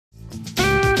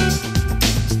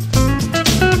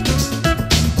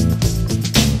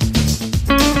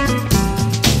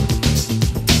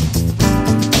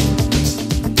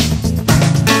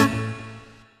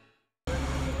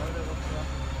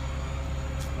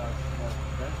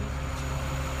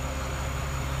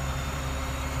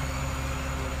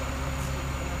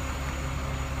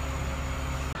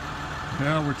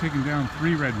Well, we're taking down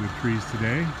 3 redwood trees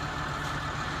today. We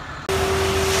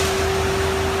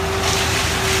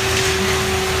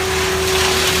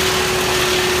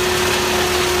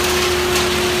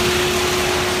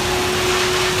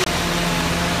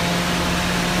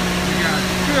got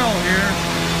Phil here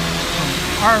from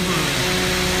Arbor.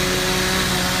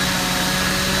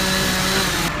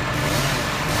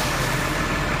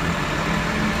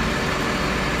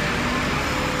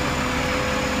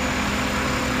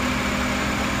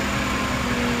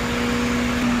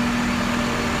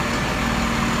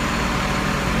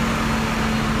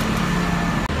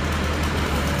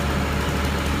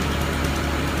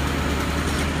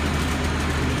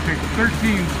 Take 13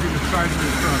 through the side of the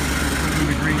truck, put in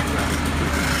the green side.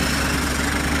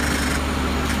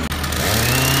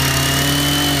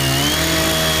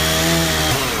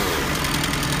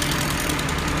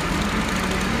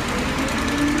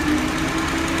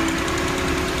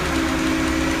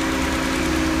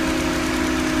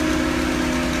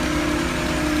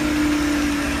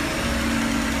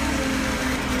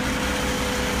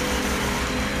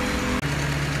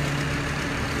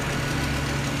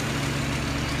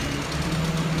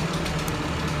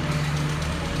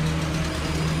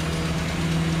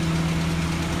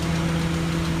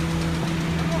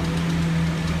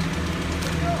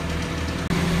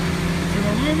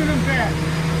 Aluminum bed.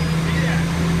 Yeah.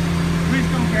 Please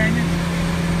don't bang it.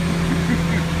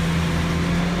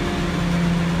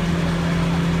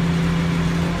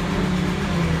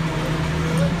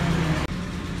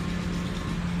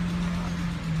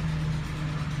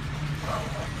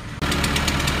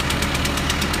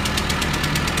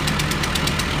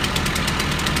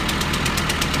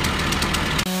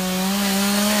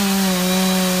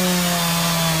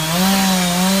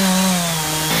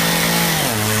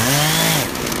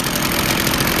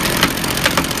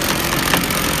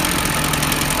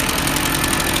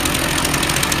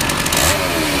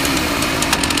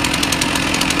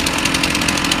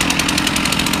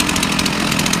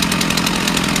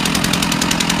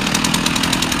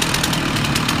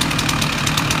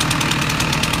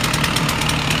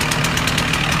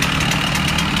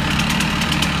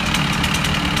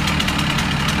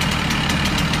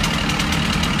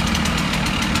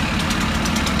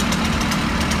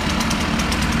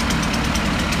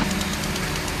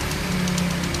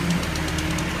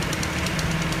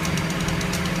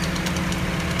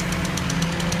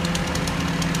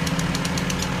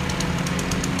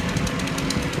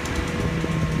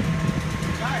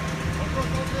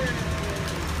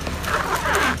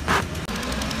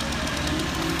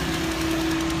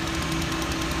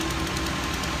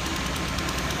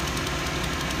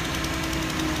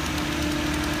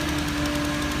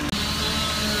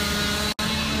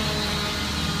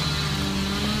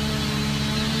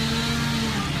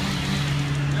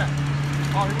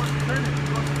 Oh, he wants to turn it.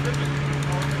 He wants to flip it.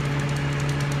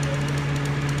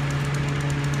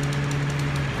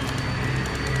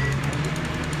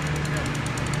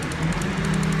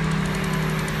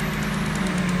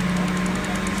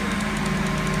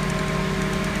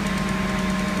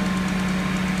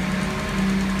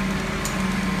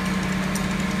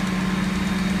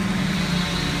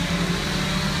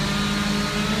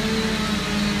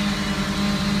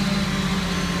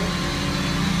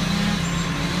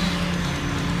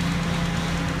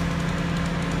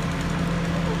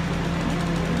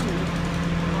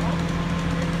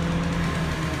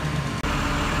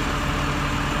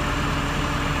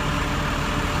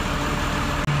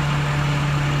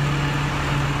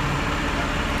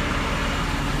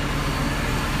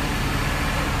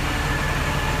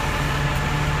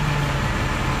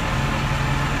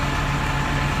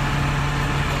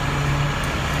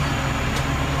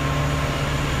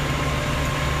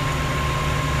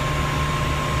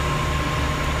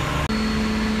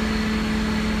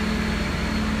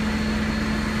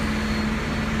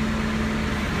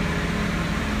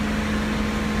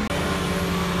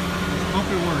 Hope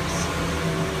it works.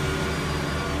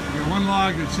 We got one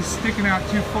log that's just sticking out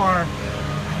too far.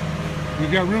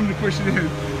 We've got room to push it in.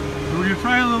 So we're gonna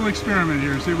try a little experiment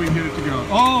here, see if we can get it to go.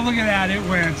 Oh, look at that, it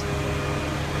went.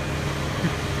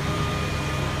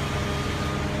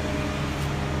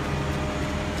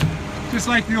 Just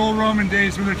like the old Roman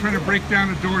days when they're trying to break down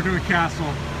a door to a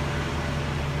castle.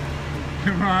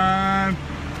 Come on.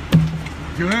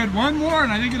 Good, one more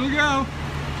and I think it'll go.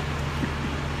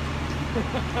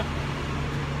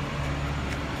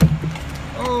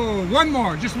 Oh, one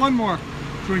more, just one more,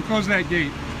 so we can close that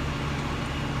gate.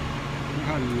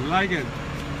 I like it.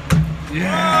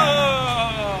 Yeah.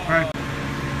 Oh. All right.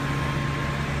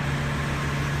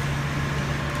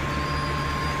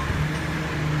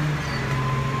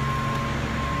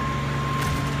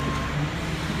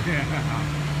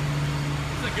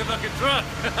 good looking truck.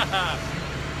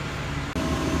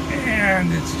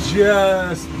 And it's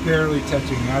just barely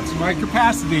touching. That's my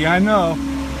capacity, I know.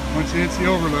 Once it hits the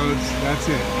overloads, that's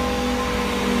it.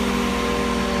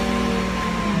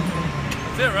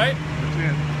 That's it, right?